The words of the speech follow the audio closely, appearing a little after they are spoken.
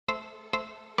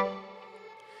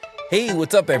Hey,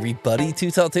 what's up everybody?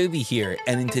 tootalltoby here,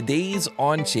 and in today's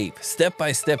Onshape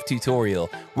step-by-step tutorial,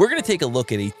 we're going to take a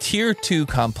look at a tier 2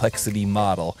 complexity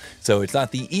model. So it's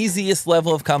not the easiest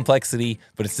level of complexity,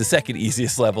 but it's the second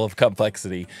easiest level of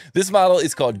complexity. This model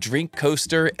is called Drink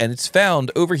Coaster, and it's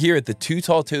found over here at the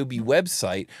tootalltoby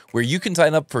website, where you can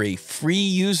sign up for a free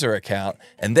user account,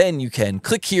 and then you can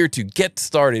click here to get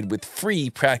started with free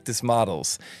practice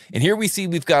models. And here we see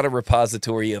we've got a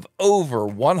repository of over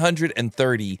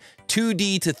 130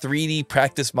 2D to 3D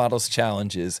practice models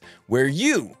challenges where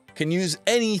you can use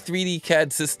any 3D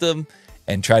CAD system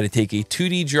and try to take a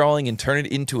 2D drawing and turn it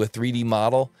into a 3D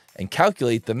model and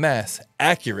calculate the mass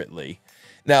accurately.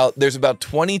 Now, there's about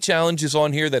 20 challenges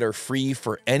on here that are free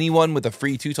for anyone with a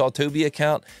free tootalltoby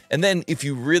account. And then if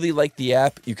you really like the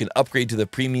app, you can upgrade to the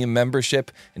premium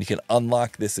membership and you can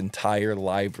unlock this entire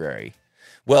library.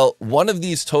 Well, one of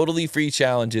these totally free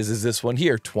challenges is this one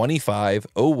here,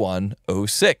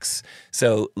 250106.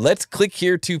 So let's click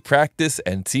here to practice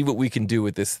and see what we can do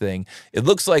with this thing. It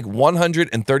looks like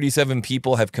 137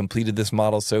 people have completed this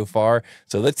model so far.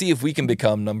 So let's see if we can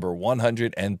become number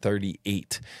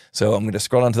 138. So I'm going to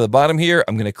scroll down to the bottom here.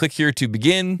 I'm going to click here to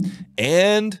begin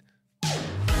and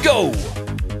go.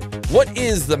 What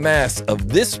is the mass of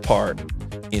this part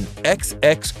in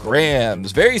XX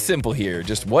grams? Very simple here.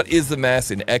 Just what is the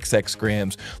mass in XX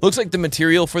grams? Looks like the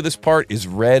material for this part is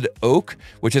red oak,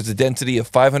 which has a density of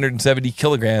 570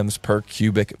 kilograms per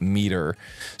cubic meter.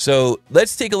 So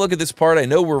let's take a look at this part. I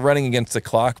know we're running against the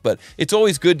clock, but it's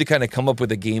always good to kind of come up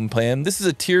with a game plan. This is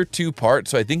a tier 2 part,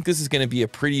 so I think this is going to be a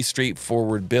pretty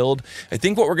straightforward build. I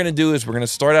think what we're going to do is we're going to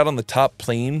start out on the top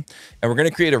plane, and we're going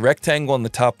to create a rectangle on the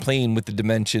top plane with the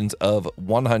dimensions of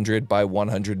 100 by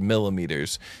 100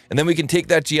 millimeters. And then we can take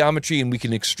that geometry and we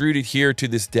can extrude it here to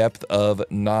this depth of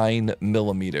 9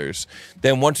 millimeters.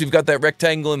 Then once we've got that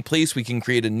rectangle in place, we can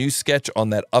create a new sketch on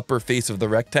that upper face of the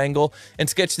rectangle and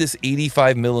sketch this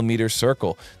 85 millimeter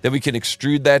circle. Then we can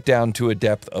extrude that down to a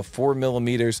depth of 4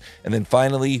 millimeters. And then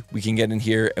finally, we can get in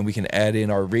here and we can add in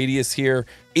our radius here,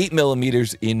 8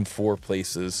 millimeters in 4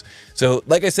 places. So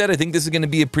like I said, I think this is going to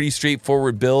be a pretty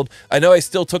straightforward build. I know I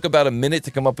still took about a minute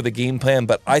to come up with a game plan,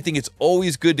 but I think it's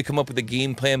always good to come up with a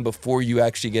game plan before you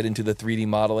actually get into the 3D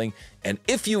modeling. And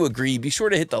if you agree, be sure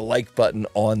to hit the like button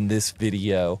on this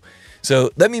video.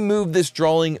 So let me move this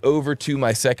drawing over to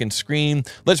my second screen.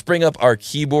 Let's bring up our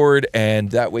keyboard, and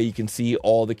that way you can see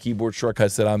all the keyboard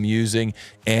shortcuts that I'm using.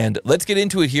 And let's get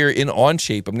into it here in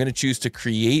Onshape. I'm going to choose to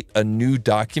create a new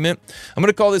document. I'm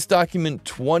going to call this document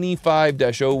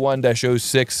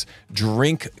 25-01-06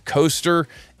 Drink Coaster.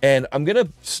 And I'm going to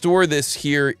store this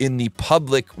here in the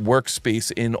public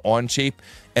workspace in Onshape.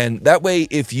 And that way,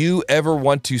 if you ever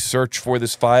want to search for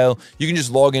this file, you can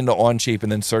just log into Onshape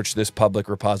and then search this public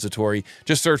repository.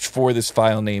 Just search for this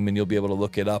file name and you'll be able to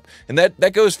look it up. And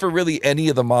that goes for really any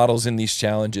of the models in these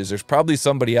challenges. There's probably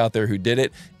somebody out there who did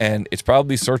it, and it's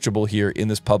probably searchable here in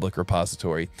this public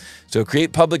repository. So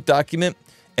create public document.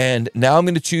 And now I'm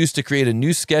going to choose to create a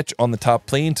new sketch on the top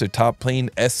plane. So top plane,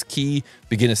 S key,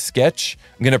 begin a sketch.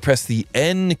 I'm going to press the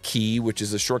N key, which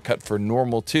is a shortcut for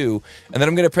normal 2. And then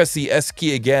I'm going to press the S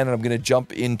key again, and I'm going to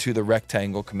jump into the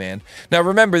rectangle command. Now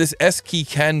remember, this S key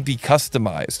can be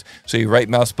customized. So you right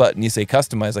mouse button, you say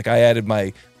customize. Like I added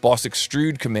my boss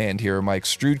extrude command here, or my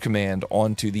extrude command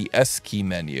onto the S key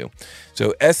menu.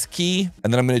 So S key,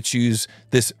 and then I'm going to choose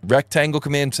this rectangle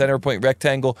command, center point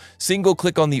rectangle, single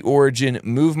click on the origin,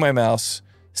 move my mouse,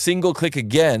 single click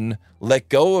again, let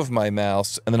go of my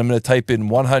mouse, and then I'm going to type in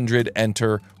 100,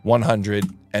 enter, 100,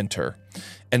 enter.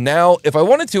 And now, if I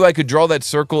wanted to, I could draw that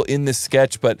circle in this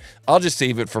sketch, but I'll just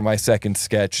save it for my second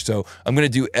sketch. So I'm going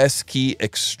to do S key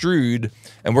extrude,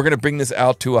 and we're going to bring this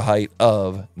out to a height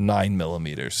of 9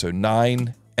 millimeters. So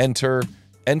 9, enter,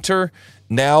 enter.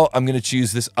 Now I'm going to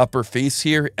choose this upper face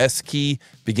here, S key,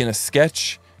 begin a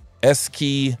sketch, S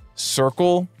key,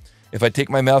 circle. If I take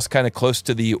my mouse kind of close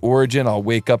to the origin, I'll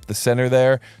wake up the center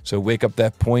there. So wake up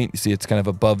that point. You see it's kind of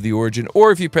above the origin.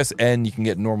 Or if you press N, you can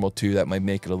get normal 2. That might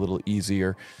make it a little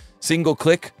easier. Single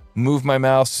click, move my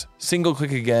mouse, single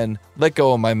click again, let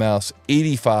go of my mouse,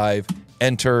 85,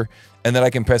 enter. And then I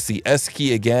can press the S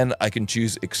key again. I can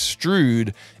choose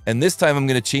extrude. And this time I'm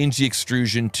going to change the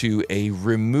extrusion to a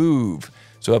remove.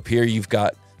 So up here you've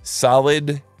got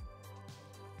solid,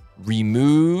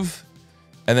 remove.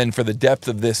 And then for the depth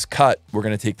of this cut, we're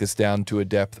going to take this down to a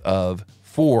depth of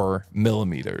 4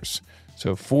 millimeters.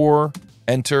 So 4,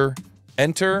 enter,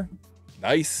 enter.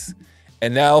 Nice.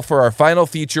 And now for our final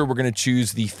feature, we're going to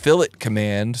choose the fillet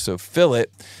command. So fillet.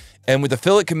 And with the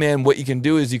fillet command, what you can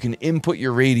do is you can input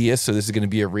your radius. So this is going to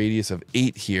be a radius of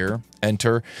 8 here,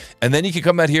 enter. And then you can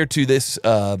come out here to this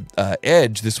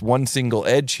edge, this one single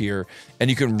edge here, and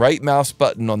you can right mouse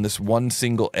button on this one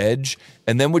single edge.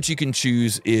 And then what you can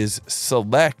choose is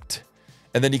select,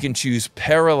 and then you can choose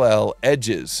parallel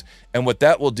edges. And what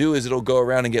that will do is it'll go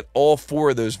around and get all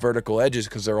 4 of those vertical edges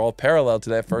because they're all parallel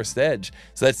to that first edge.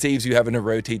 So that saves you having to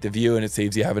rotate the view, and it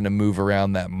saves you having to move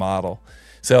around that model.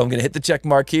 So I'm going to hit the check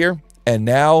mark here. And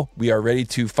now we are ready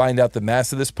to find out the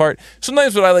mass of this part.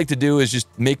 Sometimes what I like to do is just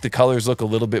make the colors look a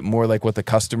little bit more like what the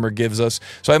customer gives us.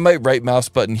 So I might right mouse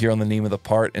button here on the name of the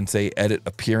part and say edit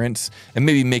appearance, and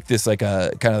maybe make this like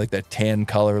a kind of like that tan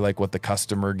color like what the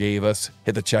customer gave us.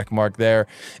 Hit the check mark there.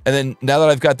 And then now that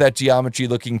I've got that geometry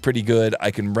looking pretty good, I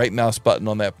can right mouse button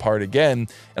on that part again,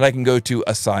 and I can go to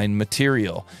assign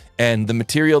material. And the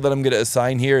material that I'm going to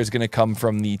assign here is going to come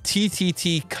from the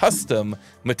TTT custom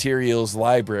materials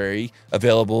library,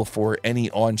 available for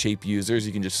any Onshape users.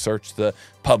 You can just search the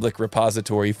public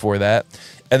repository for that.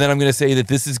 And then I'm going to say that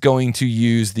this is going to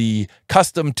use the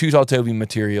custom tootalltoby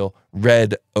material,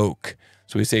 red oak.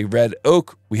 So we say red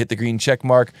oak, we hit the green check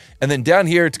mark, and then down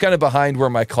here, it's kind of behind where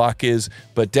my clock is,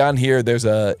 but down here, there's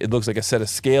it looks like a set of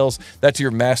scales. That's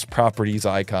your mass properties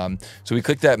icon. So we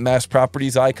click that mass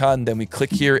properties icon, then we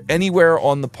click here anywhere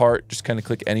on the part, just kind of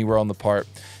click anywhere on the part,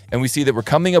 and we see that we're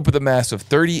coming up with a mass of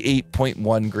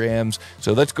 38.1 grams.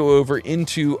 So let's go over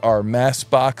into our mass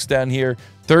box down here,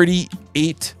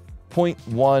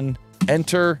 38.1,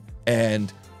 enter,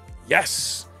 and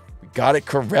yes, we got it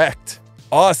correct.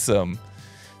 Awesome.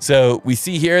 So we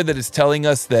see here that it's telling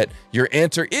us that your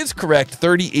answer is correct.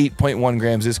 38.1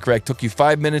 grams is correct. Took you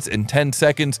 5 minutes and 10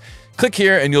 seconds. Click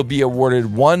here and you'll be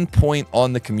awarded 1 point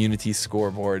on the community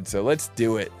scoreboard. So let's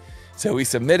do it. So we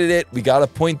submitted it. We got a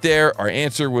point there. Our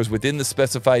answer was within the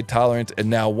specified tolerance. And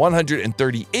now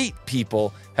 138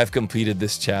 people have completed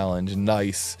this challenge.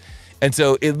 Nice. And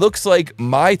so it looks like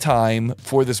my time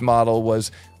for this model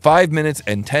was 5 minutes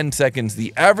and 10 seconds.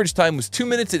 The average time was 2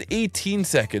 minutes and 18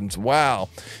 seconds. Wow.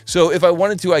 So if I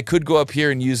wanted to, I could go up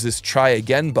here and use this try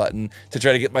again button to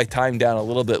try to get my time down a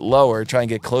little bit lower, try and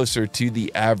get closer to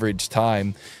the average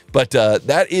time. But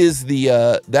that is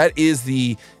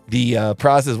the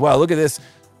process. Wow, look at this.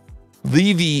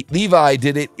 Levi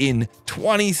did it in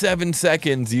 27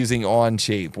 seconds using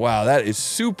Onshape. Wow, that is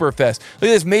super fast.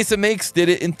 Look at this. Mesa Makes did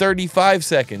it in 35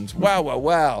 seconds. Wow, wow,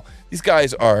 wow. These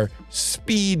guys are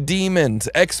speed demons.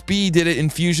 XB did it in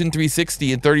Fusion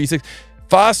 360 in 36.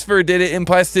 Phosphor did it in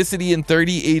Plasticity in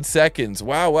 38 seconds.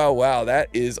 Wow, wow, wow. That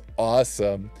is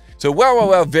awesome. So wow, wow,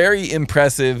 wow, very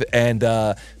impressive. And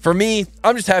for me,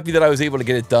 I'm just happy that I was able to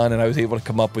get it done and I was able to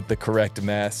come up with the correct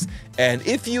mass. And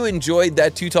if you enjoyed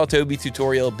that tootalltoby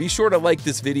tutorial, be sure to like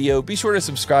this video, be sure to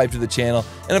subscribe to the channel,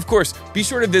 and of course, be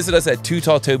sure to visit us at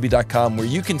tootalltoby.com where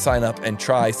you can sign up and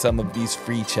try some of these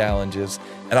free challenges.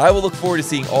 And I will look forward to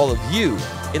seeing all of you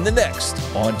in the next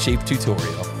Onshape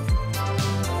tutorial.